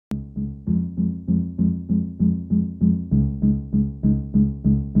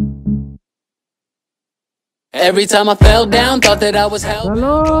Every time I fell down, thought that I was held.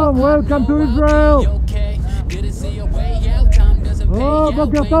 Shalom, welcome to Israel.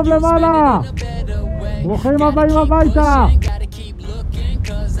 בוקר טוב למעלה. ברוכים הבאים הביתה.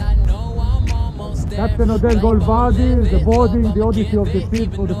 Captain Odell Golvadi is boarding the Odyssey of the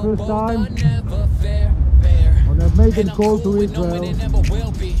field for the first time on a maiden call to Israel.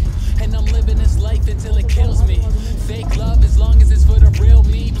 And I'm living this life until it kills me. Fake love as long as it's for the real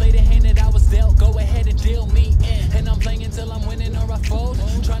me. Play the hand that I was dealt, go ahead and deal me in. And I'm playing until I'm winning or I fold.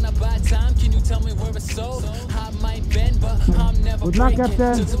 Trying to buy time, can you tell me where it's sold? I might bend, but I'm never Good luck, breaking.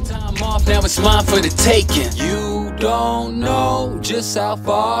 Captain. Took some time off, now it's mine for the taking. You don't know just how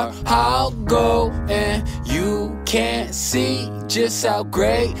far I'll go, and you can't see just how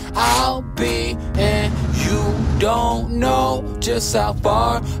great I'll be. And you don't know just how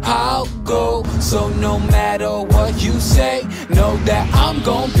far I'll go. So no matter what you say, know that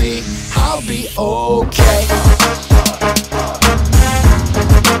I'll be okay.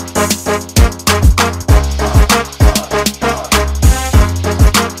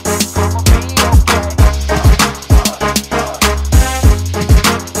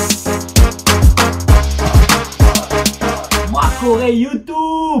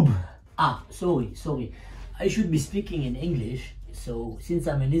 YouTube! Sorry. I should be speaking in English. So since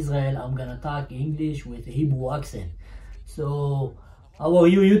I'm in Israel, I'm gonna talk English with a Hebrew accent. So, how are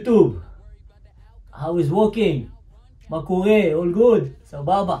you, YouTube? How is working? Makure, all good?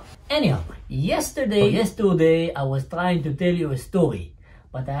 Sababa. Anyhow, yesterday I was trying to tell you a story,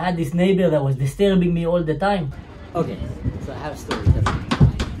 but I had this neighbor that was disturbing me all the time. Okay, so I have a story.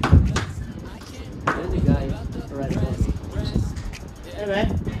 There's a guy right there. Hey man,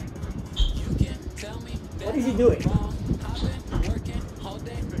 what is he doing?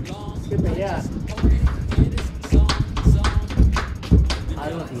 Excuse me, yeah. I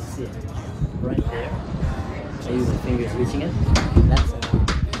don't know if you see it. Right there. I use my fingers reaching it. That's it.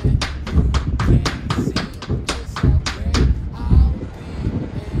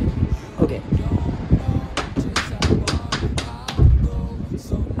 Okay.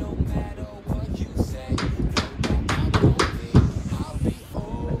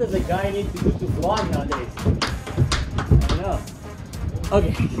 What does a guy need to do to vlog nowadays? I don't know.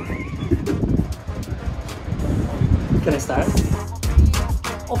 Okay. Can I start?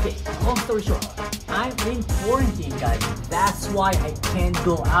 Okay, long story short, I'm in quarantine, guys. That's why I can't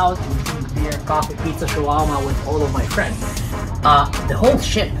go out and drink beer, coffee, pizza, shawarma with all of my friends. The whole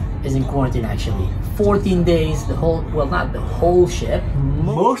ship is in quarantine actually. 14 days, not the whole ship,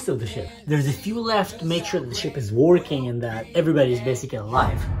 most of the ship. There's a few left to make sure that the ship is working and that everybody is basically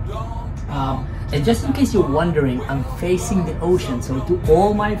alive. And just in case you're wondering, I'm facing the ocean, so to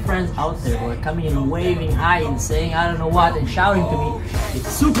all my friends out there who are coming and waving hi and saying I don't know what and shouting to me, it's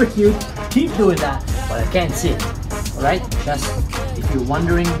super cute, keep doing that, but I can't see it, alright? Just if you're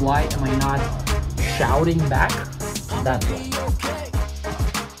wondering why am I not shouting back, that's why.